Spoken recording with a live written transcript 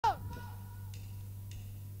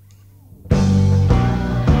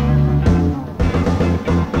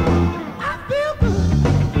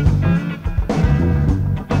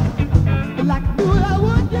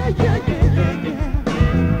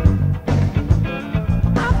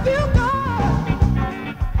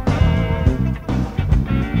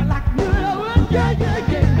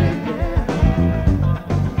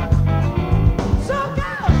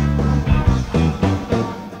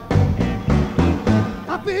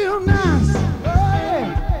feel nice, oh,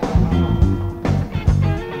 yeah.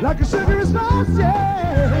 Like a sugar is nice,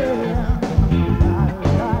 yeah.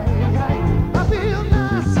 I feel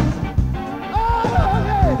nice, oh,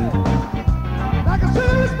 yeah. Like a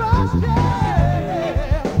sugar is nice,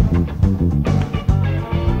 yeah.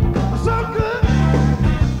 So good.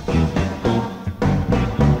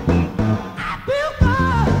 I feel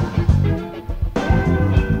good.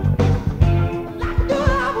 Like I do,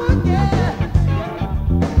 I would, yeah.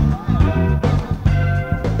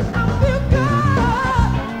 I feel good.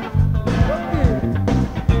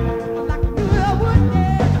 Like I do, I would,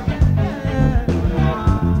 yeah.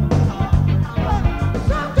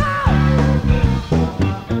 So good.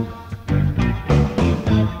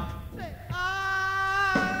 Say,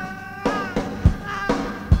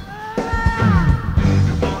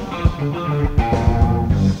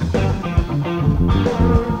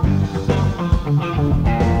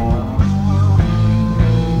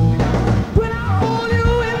 when I hold you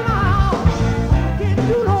in my arms, can't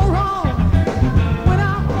do no wrong. When I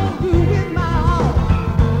hold you in my arms,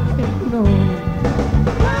 can't do no wrong.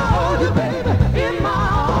 When I hold you, baby, in my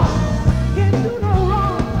arms, can't do no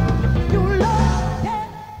wrong. Your love, yeah,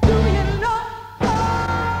 do you know?